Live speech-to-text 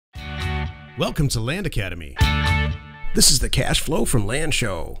Welcome to Land Academy. This is the Cash Flow from Land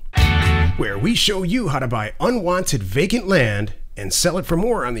show, where we show you how to buy unwanted vacant land and sell it for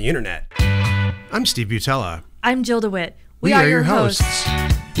more on the internet. I'm Steve Butala. I'm Jill DeWit. We are your hosts.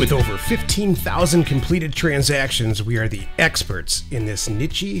 With over 15,000 completed transactions, we are the experts in this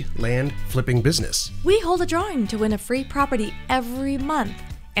niche land flipping business. We hold a drawing to win a free property every month.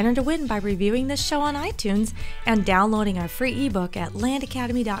 Enter to win by reviewing this show on iTunes and downloading our free ebook at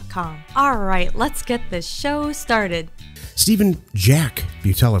landacademy.com. All right, let's get this show started. Stephen Jack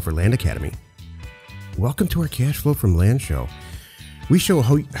Butala for Land Academy. Welcome to our Cash Flow from Land show. We show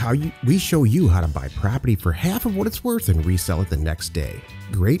you how to buy property for half of what it's worth and resell it the next day.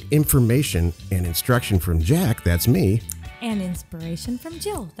 Great information and instruction from Jack, that's me. And inspiration from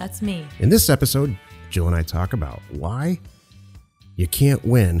Jill, that's me. In this episode, Jill and I talk about why you can't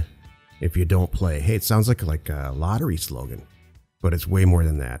win if you don't play. Hey, it sounds like a lottery slogan, but it's way more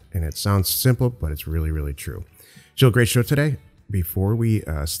than that. And it sounds simple, but it's really, really true. Jill, great show today. Before we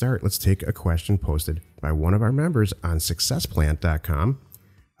start, let's take a question posted by one of our members on successplant.com,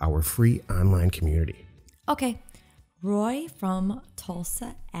 our free online community. Okay. Roy from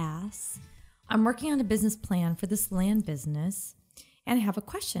Tulsa asks, I'm working on a business plan for this land business, and I have a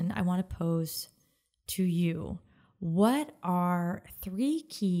question I want to pose to you. What are 3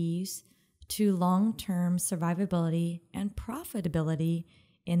 keys to long-term survivability and profitability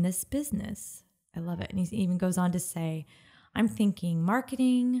in this business? I love it. And he even goes on to say, I'm thinking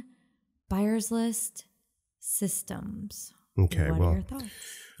marketing, buyer's list, systems. Okay, what are your thoughts?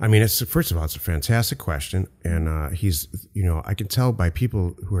 I mean, first of all, it's a fantastic question. And I can tell by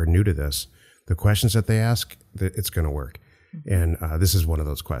people who are new to this, the questions that they ask, that it's going to work. Mm-hmm. And this is one of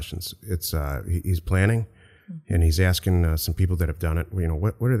those questions. It's he's planning. And he's asking some people that have done it,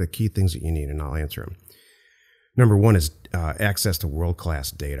 what are the key things that you need? And I'll answer them. Number one is access to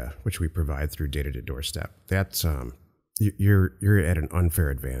world-class data, which we provide through Data to Doorstep. That's you're at an unfair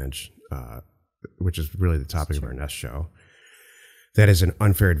advantage, which is really the topic of our next show. That is an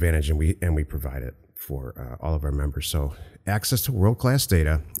unfair advantage, and we provide it for all of our members. So access to world-class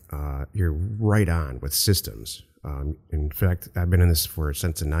data, you're right on with systems. In fact, I've been in this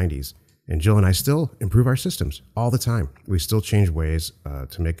since the 90s. And Jill and I still improve our systems all the time. We still change ways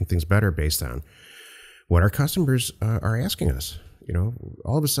to making things better based on what our customers are asking us.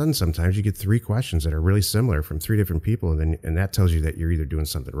 All of a sudden, sometimes you get 3 questions that are really similar from 3 different people, and that tells you that you're either doing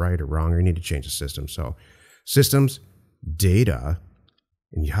something right or wrong, or you need to change the system. So, systems, data,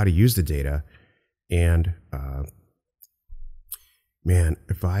 and how to use the data, and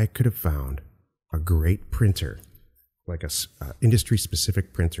if I could have found a great printer, like a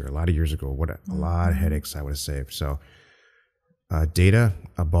industry-specific printer a lot of years ago, what a lot of headaches I would have saved. So data,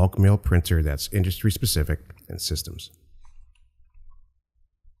 a bulk mail printer that's industry-specific, and systems.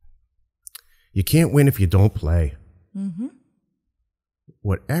 You can't win if you don't play. Mm-hmm.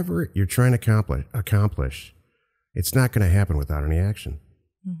 Whatever you're trying to accomplish, it's not going to happen without any action.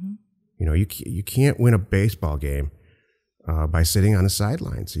 Mm-hmm. You can't win a baseball game by sitting on the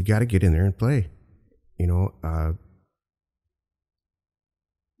sidelines. You got to get in there and play. You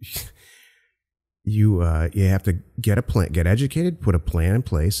have to get a plan, get educated, put a plan in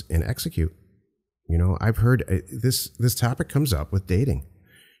place, and execute. I've heard this topic comes up with dating.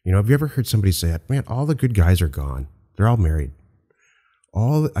 Have you ever heard somebody say, "Man, all the good guys are gone. They're all married.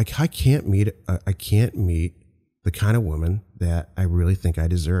 I can't meet the kind of woman that I really think I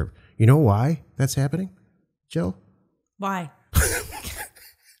deserve." You know why that's happening, Jill? Why?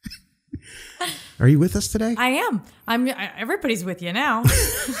 Are you with us today? I am. Everybody's with you now.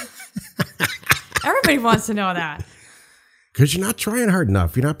 Everybody wants to know that. Because you're not trying hard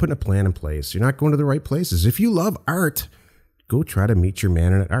enough. You're not putting a plan in place. You're not going to the right places. If you love art, go try to meet your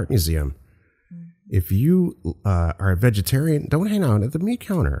man in an art museum. If you are a vegetarian, don't hang out at the meat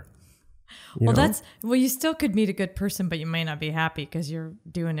counter. You still could meet a good person, but you may not be happy because you're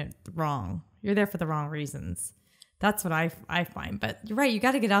doing it wrong. You're there for the wrong reasons. That's what I find. But you're right. You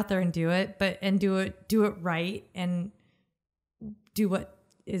got to get out there and do it, do it right, and do what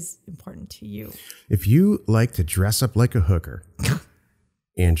is important to you. If you like to dress up like a hooker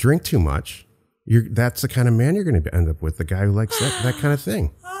and drink too much, that's the kind of man you're going to end up with, the guy who likes that kind of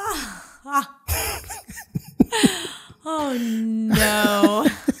thing. Oh, no.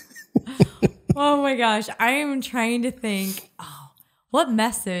 Oh, my gosh. I am trying to think, what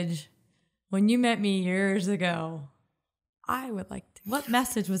message, when you met me years ago, what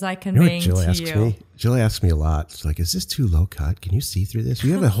message was I conveying to you? Jill asks me a lot. She's like, is this too low cut? Can you see through this?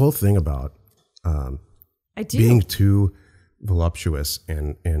 You have a whole thing about I do. Being too voluptuous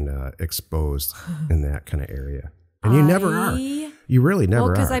and exposed in that kind of area. And you never are. You really never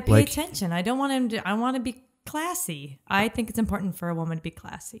are. Because I pay attention. I don't want him to. I want to be classy. I think it's important for a woman to be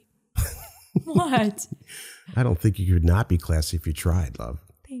classy. What? I don't think you could not be classy if you tried, love.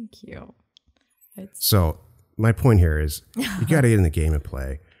 Thank you. So my point here is you got to get in the game and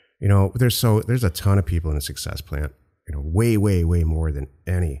play. You know, there's a ton of people in a success plant, you know, way, way, way more than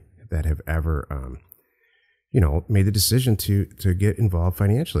any that have ever, you know, made the decision to get involved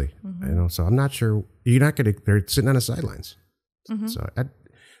financially. You know, so I'm not sure you're not going to, they're sitting on the sidelines. So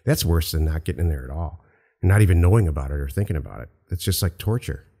that's worse than not getting in there at all and not even knowing about it or thinking about it. It's just like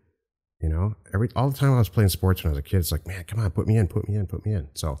torture. You know, all the time I was playing sports when I was a kid, it's like, man, come on, put me in.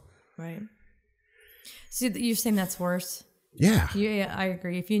 So, right. So you're saying that's worse? Yeah. Yeah, I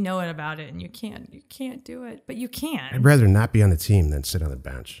agree. If you know it about it and you can't do it, but you can. I'd rather not be on the team than sit on the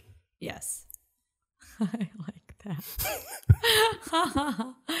bench. Yes. I like that.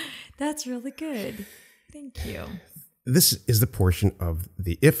 That's really good. Thank you. This is the portion of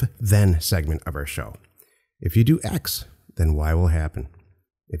the if-then segment of our show. If you do X, then Y will happen.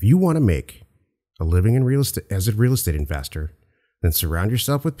 If you want to make a living in real estate as a real estate investor, then surround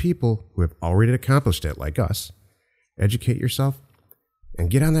yourself with people who have already accomplished it, like us. Educate yourself and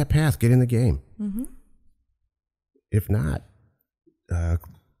get on that path. Get in the game. If not,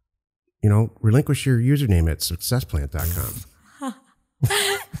 you know, relinquish your username at successplant.com.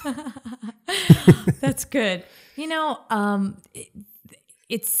 That's good. You know,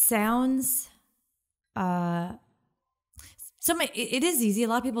 it sounds... it is easy. A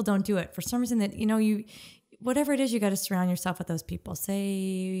lot of people don't do it for some reason. That, you know, whatever it is, you got to surround yourself with those people.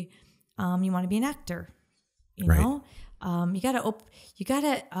 Say, you want to be an actor, you know, you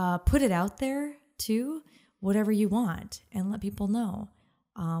gotta put it out there too, whatever you want, and let people know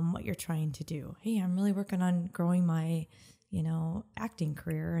what you're trying to do. Hey, I'm really working on growing my, you know, acting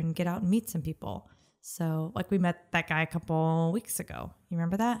career, and get out and meet some people. So, like, we met that guy a couple weeks ago. You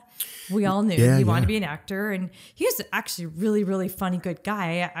remember that? We all knew he wanted to be an actor, and he was actually really, really funny, good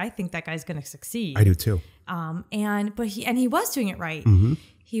guy. I think that guy's going to succeed. I do too. But he was doing it right.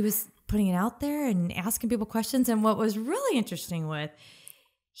 He was putting it out there and asking people questions. And what was really interesting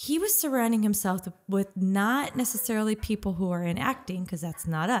he was surrounding himself with not necessarily people who are in acting, because that's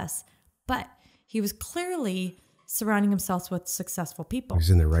not us, but he was clearly surrounding himself with successful people. He's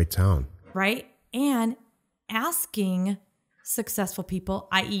in the right town. Right? And asking successful people,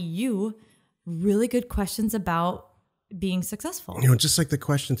 i.e. you, really good questions about being successful. You know, just like the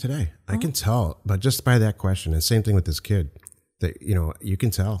question today. I can tell, but just by that question, and same thing with this kid, that, you know, you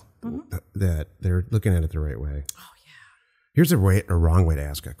can tell that they're looking at it the right way. Oh, yeah. Here's a wrong way to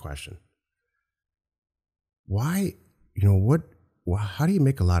ask a question. Why, you know, how do you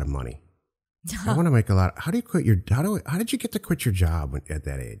make a lot of money? I want to make a lot. How did you get to quit your job at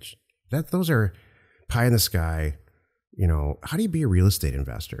that age? Those are pie in the sky. You know, how do you be a real estate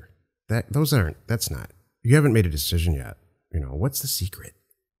investor? That's not. You haven't made a decision yet. You know, what's the secret?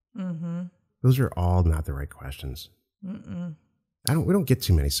 Those are all not the right questions. We don't get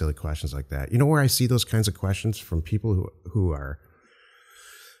too many silly questions like that. You know where I see those kinds of questions from people who are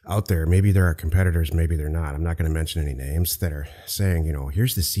out there? Maybe they're our competitors, maybe they're not. I'm not going to mention any names, that are saying, you know,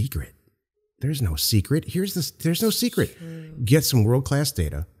 here's the secret. There's no secret. There's no secret. Get some world-class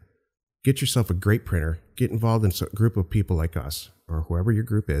data. Get yourself a great printer, get involved in a group of people like us, or whoever your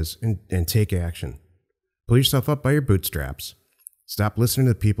group is, and take action. Pull yourself up by your bootstraps. Stop listening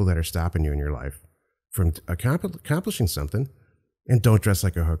to the people that are stopping you in your life from accomplishing something, and don't dress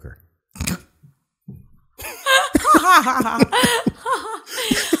like a hooker.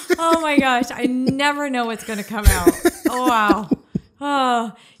 Oh my gosh, I never know what's going to come out. Oh, wow.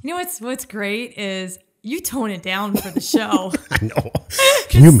 Oh, you know what's great is you tone it down for the show. I know.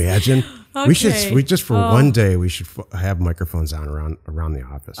 Can you imagine? Okay. We just for one day, we should have microphones on around the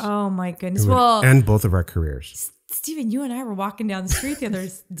office. Oh my goodness. And both of our careers. Stephen, you and I were walking down the street the other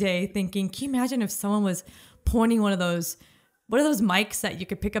day thinking, can you imagine if someone was pointing one of those mics that you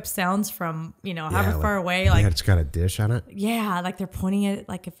could pick up sounds from, you know, however far away? Like, it's got a dish on it. Yeah, like they're pointing it,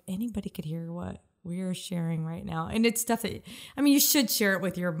 like if anybody could hear what we're sharing right now. And it's stuff that, I mean, you should share it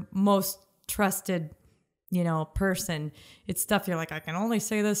with your most trusted, you know, person. It's stuff you're like, I can only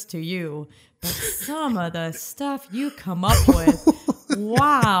say this to you, but some of the stuff you come up with,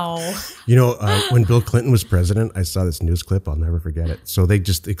 wow. You know, when Bill Clinton was president, I saw this news clip. I'll never forget it. So they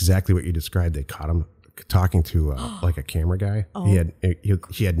just exactly what you described. They caught him talking to like a camera guy. Oh,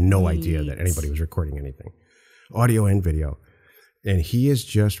 he had no idea that anybody was recording anything, audio and video, and he is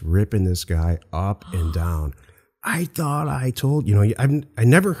just ripping this guy up and down. I thought I told I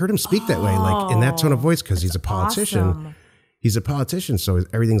never heard him speak that way, like in that tone of voice, because he's a politician. Awesome. He's a politician, so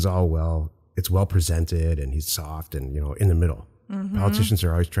everything's all it's well presented, and he's soft and, you know, in the middle. Politicians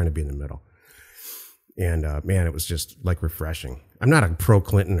are always trying to be in the middle. And man, it was just like refreshing. I'm not a pro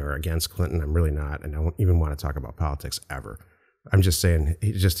Clinton or against Clinton. I'm really not. And I don't even want to talk about politics ever. I'm just saying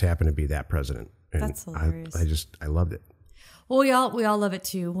he just happened to be that president. And That's hilarious. I loved it. Well, we all love it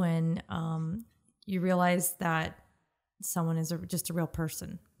too when you realize that someone is just a real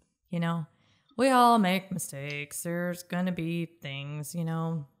person. You know, we all make mistakes. There's gonna be things, you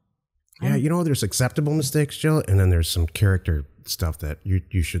know. Yeah, you know, there's acceptable mistakes, Jill, and then there's some character stuff that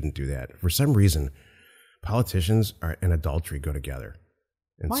you shouldn't do that. For some reason, politicians and adultery go together,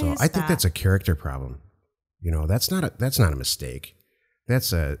 and Why so is I think that? that's a character problem. You know, that's not a mistake.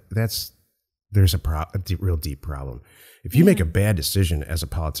 There's a real deep problem. If you make a bad decision as a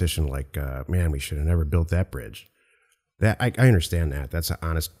politician, like man, we should have never built that bridge. That I understand that. That's an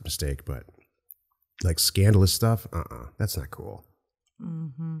honest mistake, but like scandalous stuff, that's not cool.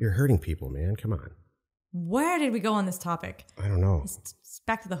 Mm-hmm. You're hurting people, man. Come on. Where did we go on this topic? I don't know. It's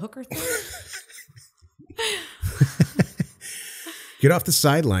back to the hooker thing. Get off the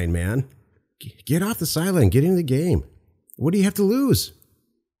sideline, man. Get off the sideline. Get into the game. What do you have to lose?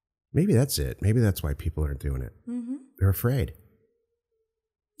 Maybe that's it. Maybe that's why people aren't doing it. Mm-hmm. They're afraid.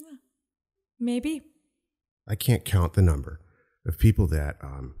 Yeah. Maybe. I can't count the number of people that,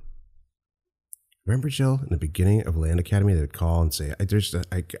 remember, Jill, in the beginning of Land Academy, they would call and say, I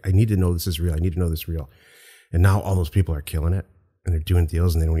need to know this is real. I need to know this is real. And now all those people are killing it and they're doing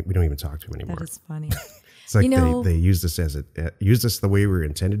deals and we don't even talk to them anymore. That is funny. It's like You know, they used us used us the way we were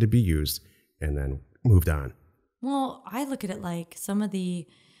intended to be used and then moved on. well, I look at it like some of the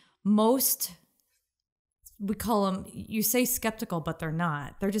most, we call them, you say skeptical, but they're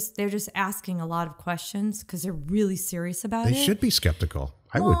not. They're just asking a lot of questions because they're really serious about it. They should be skeptical.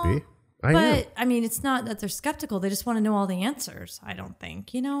 I would be. I am. But I mean, it's not that they're skeptical. They just want to know all the answers. I don't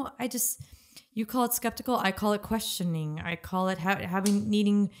think, you know, you call it skeptical. I call it questioning. I call it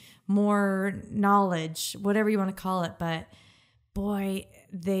needing more knowledge, whatever you want to call it. But boy,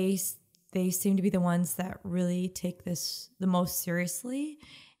 they seem to be the ones that really take this the most seriously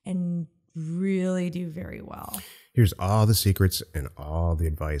and really do very well. Here's all the secrets and all the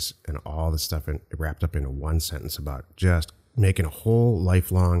advice and all the stuff wrapped up into one sentence about just making a whole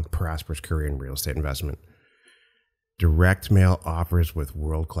lifelong prosperous career in real estate investment. Direct mail offers with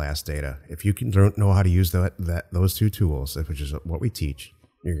world-class data. If you don't know how to use those two tools, which is what we teach,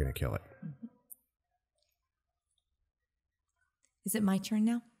 you're going to kill it. Is it my turn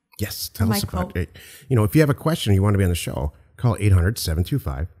now? Yes, tell us about quote. it. You know, if you have a question you want to be on the show, call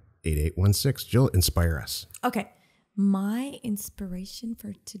 800-725-8816. Jill, inspire us. Okay. My inspiration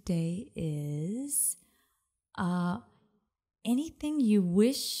for today is anything you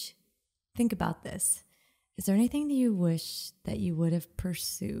wish, think about this. Is there anything that you wish that you would have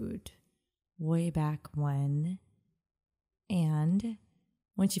pursued way back when? And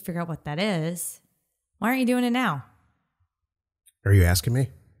once you figure out what that is, why aren't you doing it now? Are you asking me?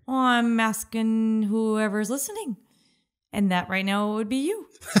 Well, I'm asking whoever's listening. And that right now would be you.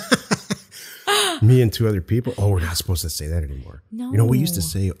 Me and two other people? Oh, we're not supposed to say that anymore. No. You know, we used to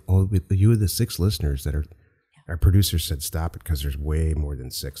say, oh, you are the 6 listeners that are, our producer said stop it because there's way more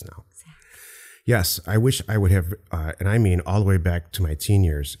than 6 now. Exactly. Yes, I wish I would have, and I mean all the way back to my teen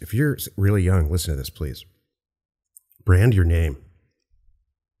years. If you're really young, listen to this, please. Brand your name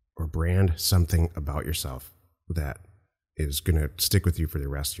or brand something about yourself that is going to stick with you for the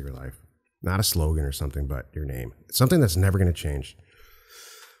rest of your life. Not a slogan or something, but your name. It's something that's never going to change.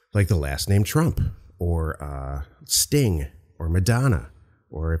 Like the last name Trump or Sting or Madonna,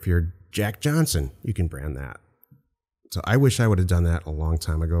 or if you're Jack Johnson, you can brand that. So I wish I would have done that a long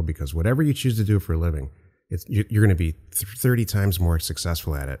time ago, because whatever you choose to do for a living, you're going to be 30 times more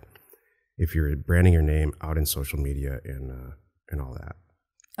successful at it if you're branding your name out in social media and all that.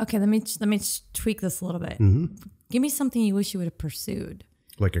 Okay, let me tweak this a little bit. Mm-hmm. Give me something you wish you would have pursued.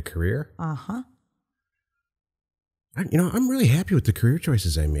 Like a career? Uh-huh. I'm really happy with the career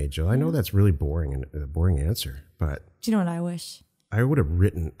choices I made, Jill. I know that's really boring and a boring answer, but Do you know what I wish? I would have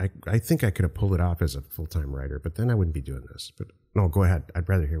written, I think I could have pulled it off as a full-time writer, but then I wouldn't be doing this. But no, go ahead. I'd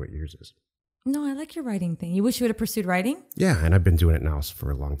rather hear what yours is. No, I like your writing thing. You wish you would have pursued writing? Yeah, and I've been doing it now for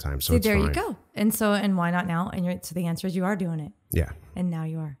a long time, so See, it's there fine. you go. And why not now? And so the answer is you are doing it. Yeah. And now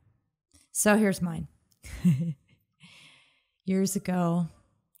you are. So here's mine. Years ago,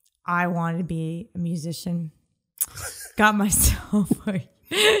 I wanted to be a musician. Got myself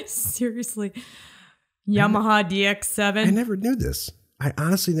seriously Yamaha DX7. I never knew this. I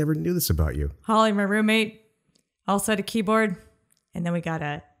honestly never knew this about you. Holly, my roommate, also had a keyboard, and then we got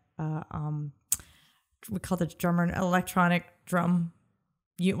we called it an electronic drum.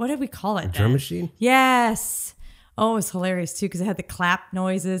 What did we call it? A drum machine? Yes. Oh, it was hilarious too because it had the clap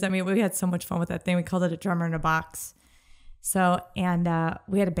noises. I mean, we had so much fun with that thing. We called it a drummer in a box. So, and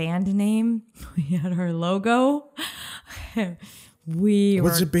we had a band name. We had our logo.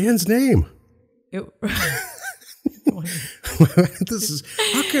 What's the band's name? This is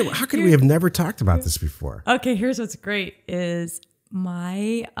how could we have never talked about this before? Okay, here's what's great is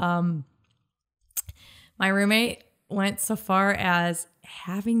my my roommate went so far as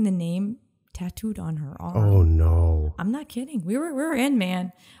having the name tattooed on her arm. Oh no. I'm not kidding. We were in,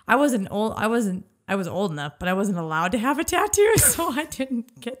 man. I was old enough, but I wasn't allowed to have a tattoo, so I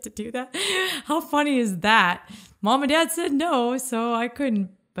didn't get to do that. How funny is that? Mom and Dad said no, so I couldn't,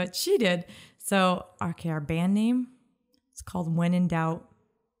 but she did. So, okay, our band name is called When in Doubt.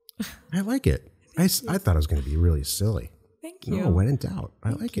 I like it. I thought it was going to be really silly. Thank you. No, When in Doubt. I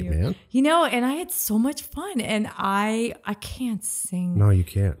like it, man. You know, and I had so much fun, and I can't sing. No, you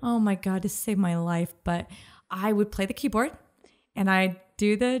can't. Oh my God, to save my life. But I would play the keyboard, and I'd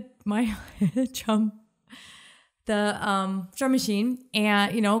do my drum machine,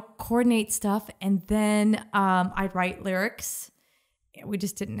 and coordinate stuff, and then I'd write lyrics. We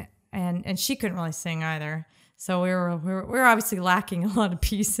just didn't, and she couldn't really sing either. So we were obviously lacking a lot of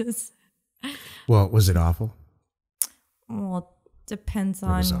pieces. Well, was it awful? Well, depends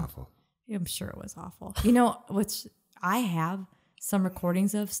on. It was awful. I'm sure it was awful. Which I have some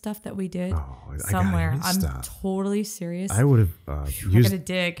recordings of stuff that we did somewhere. I'm totally serious. I would have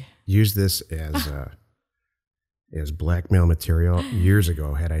used this as blackmail material years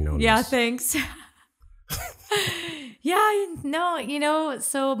ago had I known this. Yeah, thanks.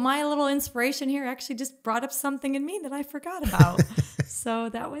 So my little inspiration here actually just brought up something in me that I forgot about. So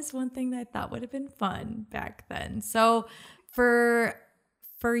that was one thing that I thought would have been fun back then. So for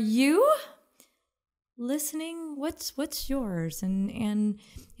you listening, what's yours? And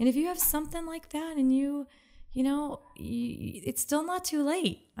if you have something like that and it's still not too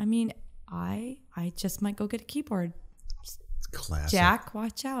late. I mean, I just might go get a keyboard. It's classic. Jack,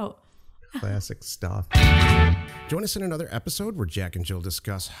 watch out. Classic stuff. Join us in another episode where Jack and Jill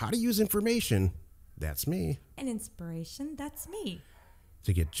discuss how to use information, that's me, and inspiration, that's me,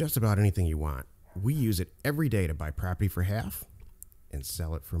 to get just about anything you want. We use it every day to buy property for half and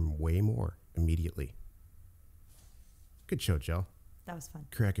sell it for way more immediately. Good show, Jill. That was fun.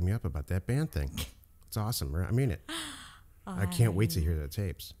 Cracking me up about that band thing. It's awesome. I mean it. I can't wait to hear the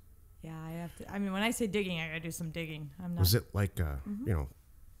tapes. Yeah, I have to. I mean, when I say digging, I gotta do some digging. Was it like,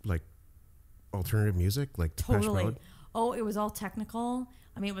 like alternative music, like Depeche Mode? Oh, it was all technical.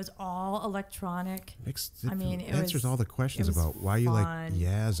 I mean, it was all electronic. Answers all the questions about why you like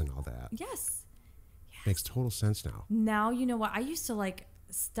Yaz and all that. Yes. Makes total sense now. Now, you know what? I used to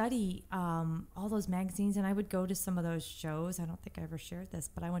study all those magazines, and I would go to some of those shows. I don't think I ever shared this,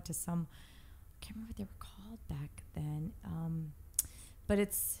 but I went to some, I can't remember what they were called back then. But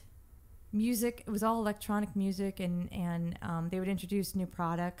it's music. It was all electronic music, and they would introduce new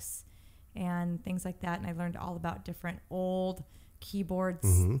products and things like that. And I learned all about different old keyboards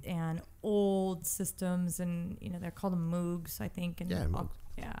and old systems, and they're called Moogs, I think. And Moogs.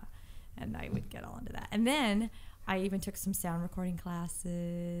 Yeah. And I would get all into that. And then I even took some sound recording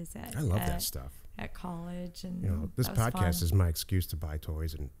classes. I love that stuff. At college. And this podcast is my excuse to buy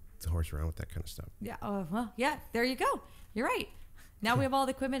toys and to horse around with that kind of stuff. Yeah. Oh, well, yeah, there you go. You're right. Now we have all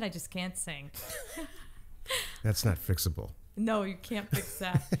the equipment. I just can't sing. That's not fixable. No, you can't fix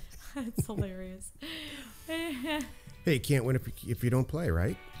that. It's hilarious. Hey, you can't win if you don't play,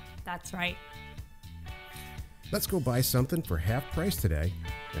 right? That's right. Let's go buy something for half price today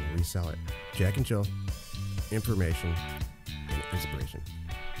and resell it. Jack and Jill, information and inspiration.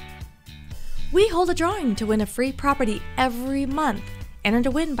 We hold a drawing to win a free property every month. Enter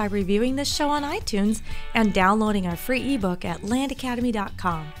to win by reviewing this show on iTunes and downloading our free ebook at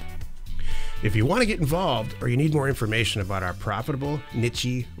landacademy.com. If you want to get involved or you need more information about our profitable,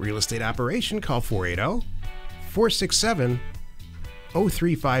 niche real estate operation, call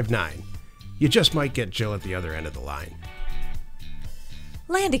 480-467-0359. You just might get Jill at the other end of the line.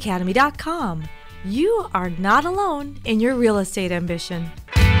 landacademy.com. You are not alone in your real estate ambition.